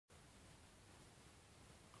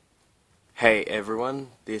Hey everyone,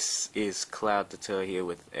 this is Cloud Deter here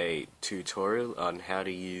with a tutorial on how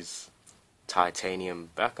to use Titanium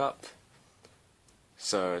Backup.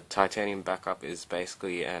 So Titanium Backup is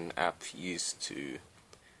basically an app used to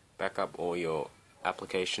backup all your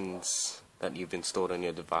applications that you've installed on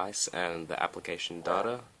your device and the application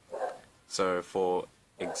data. So for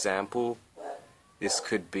example, this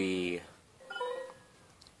could be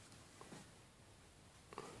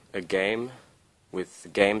a game with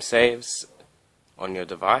game saves on your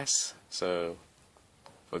device. So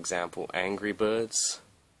for example, Angry Birds,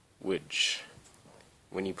 which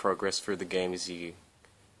when you progress through the game is you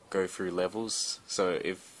go through levels. So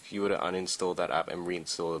if you were to uninstall that app and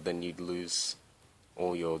reinstall it, then you'd lose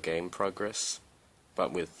all your game progress.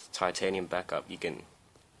 But with Titanium Backup you can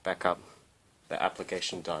back up the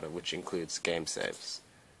application data, which includes game saves.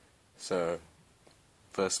 So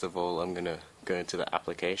first of all, I'm going to go into the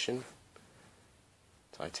application,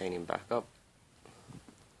 Titanium Backup,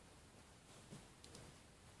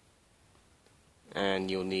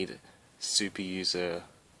 and you'll need super user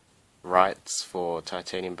rights for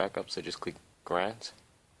Titanium Backup, so just click Grant.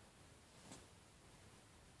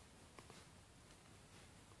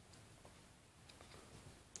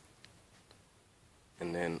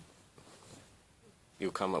 And then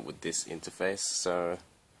you'll come up with this interface. So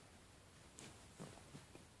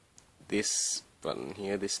this button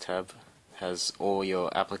here, this tab, has all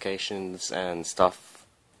your applications and stuff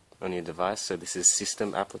on your device. So this is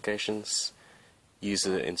system applications,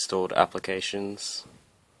 user installed applications,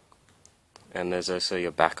 and there's also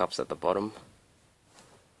your backups at the bottom.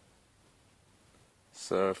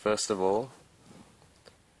 So first of all,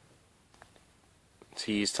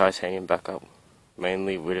 to use Titanium Backup,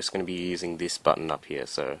 mainly we're just going to be using this button up here.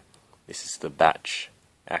 So this is the batch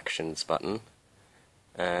actions button,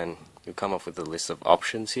 and you'll come up with a list of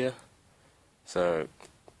options here. So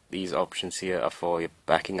these options here are for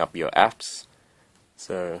backing up your apps.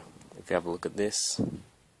 So if you have a look at this,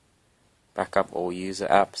 backup all user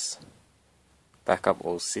apps, backup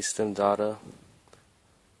all system data,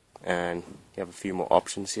 and you have a few more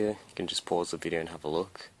options here. You can just pause the video and have a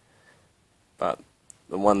look. But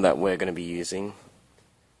the one that we're going to be using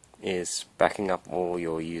is backing up all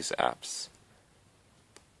your user apps.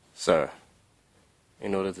 So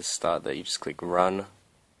in order to start that, you just click Run.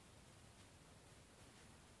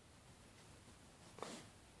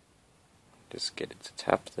 Just get it to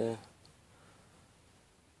tap there,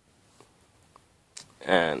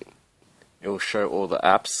 and it will show all the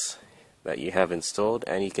apps that you have installed,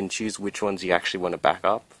 and you can choose which ones you actually want to back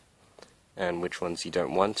up and which ones you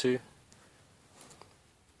don't want to.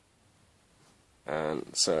 And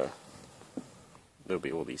so there'll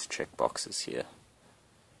be all these check boxes here.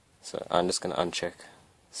 So I'm just going to uncheck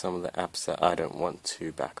some of the apps that I don't want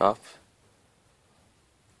to back up.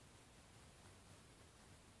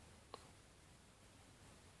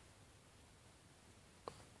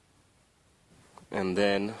 And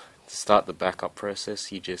then to start the backup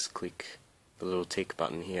process, you just click the little tick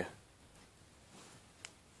button here.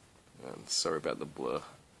 Sorry about the blur,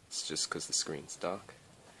 it's just because the screen's dark.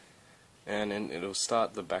 And then it'll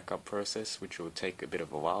start the backup process, which will take a bit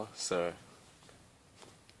of a while. So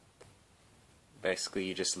basically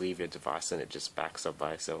you just leave your device and it just backs up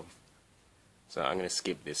by itself. So I'm going to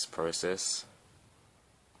skip this process,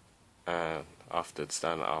 and after it's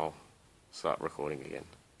done I'll start recording again.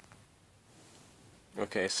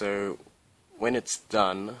 Okay, so when it's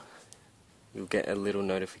done, you'll get a little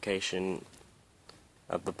notification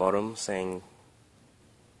at the bottom saying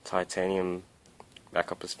Titanium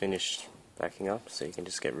Backup is finished backing up, so you can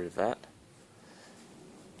just get rid of that.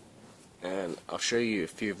 And I'll show you a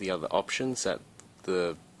few of the other options that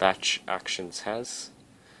the batch actions has.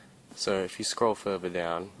 So if you scroll further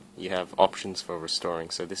down, you have options for restoring.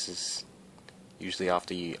 So this is usually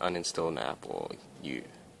after you uninstall an app or you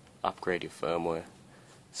upgrade your firmware.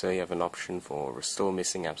 So you have an option for restore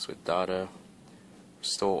missing apps with data,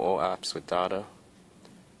 restore all apps with data,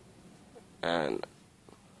 and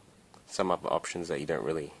some other options that you don't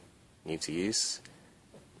really need to use.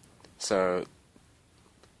 So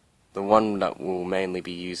the one that we'll mainly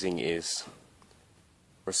be using is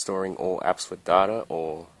restoring all apps with data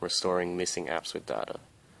or restoring missing apps with data.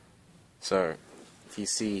 So if you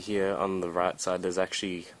see here on the right side, there's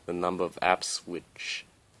actually the number of apps which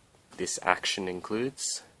this action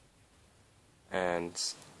includes, and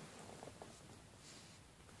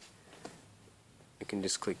you can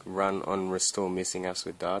just click Run on Restore Missing Apps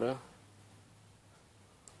with Data.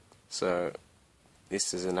 So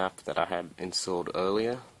this is an app that I had installed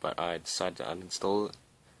earlier, but I decided to uninstall it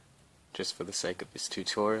just for the sake of this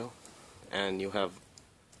tutorial. And you'll have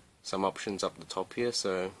some options up the top here.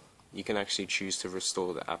 So you can actually choose to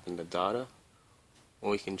restore the app and the data,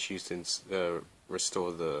 or you can choose to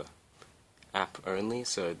restore the app only,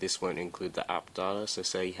 so this won't include the app data. So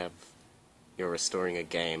say you're restoring a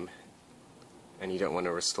game and you don't want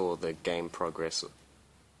to restore the game progress,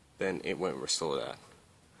 then it won't restore that.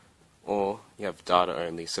 Or you have data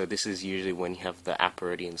only, so this is usually when you have the app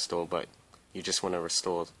already installed but you just want to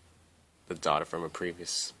restore the data from a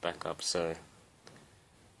previous backup. So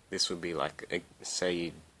this would be like, say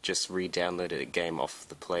you just re-downloaded a game off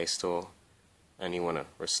the Play Store and you want to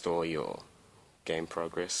restore your game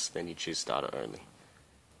progress, then you choose data only.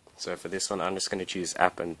 So for this one I'm just going to choose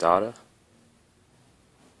app and data,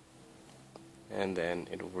 and then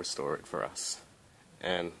it will restore it for us.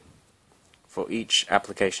 And for each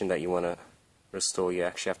application that you want to restore, you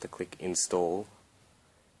actually have to click install,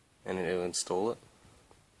 and it will install it.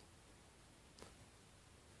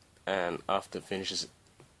 And after it finishes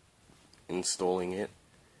installing it,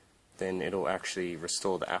 then it'll actually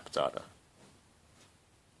restore the app data.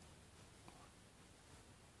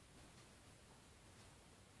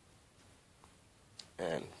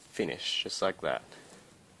 And finish, just like that.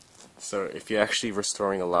 So if you're actually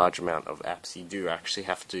restoring a large amount of apps, you do actually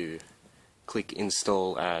have to click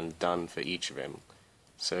install and done for each of them.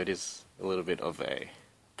 So it is a little bit of a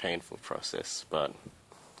painful process, but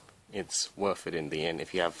it's worth it in the end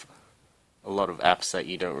if you have a lot of apps that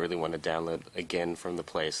you don't really want to download again from the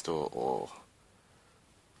Play Store, or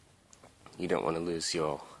you don't want to lose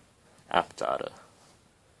your app data.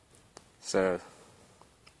 So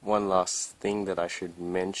one last thing that I should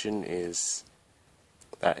mention is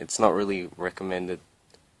that it's not really recommended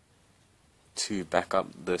to back up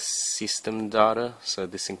the system data. So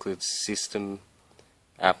this includes system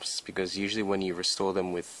apps, because usually when you restore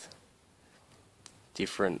them with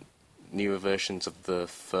different newer versions of the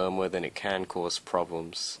firmware, then it can cause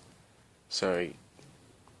problems. So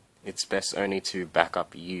it's best only to back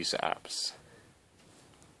up user apps.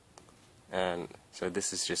 And so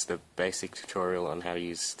this is just a basic tutorial on how to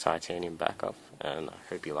use Titanium Backup, and I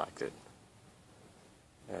hope you liked it.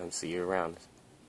 And see you around.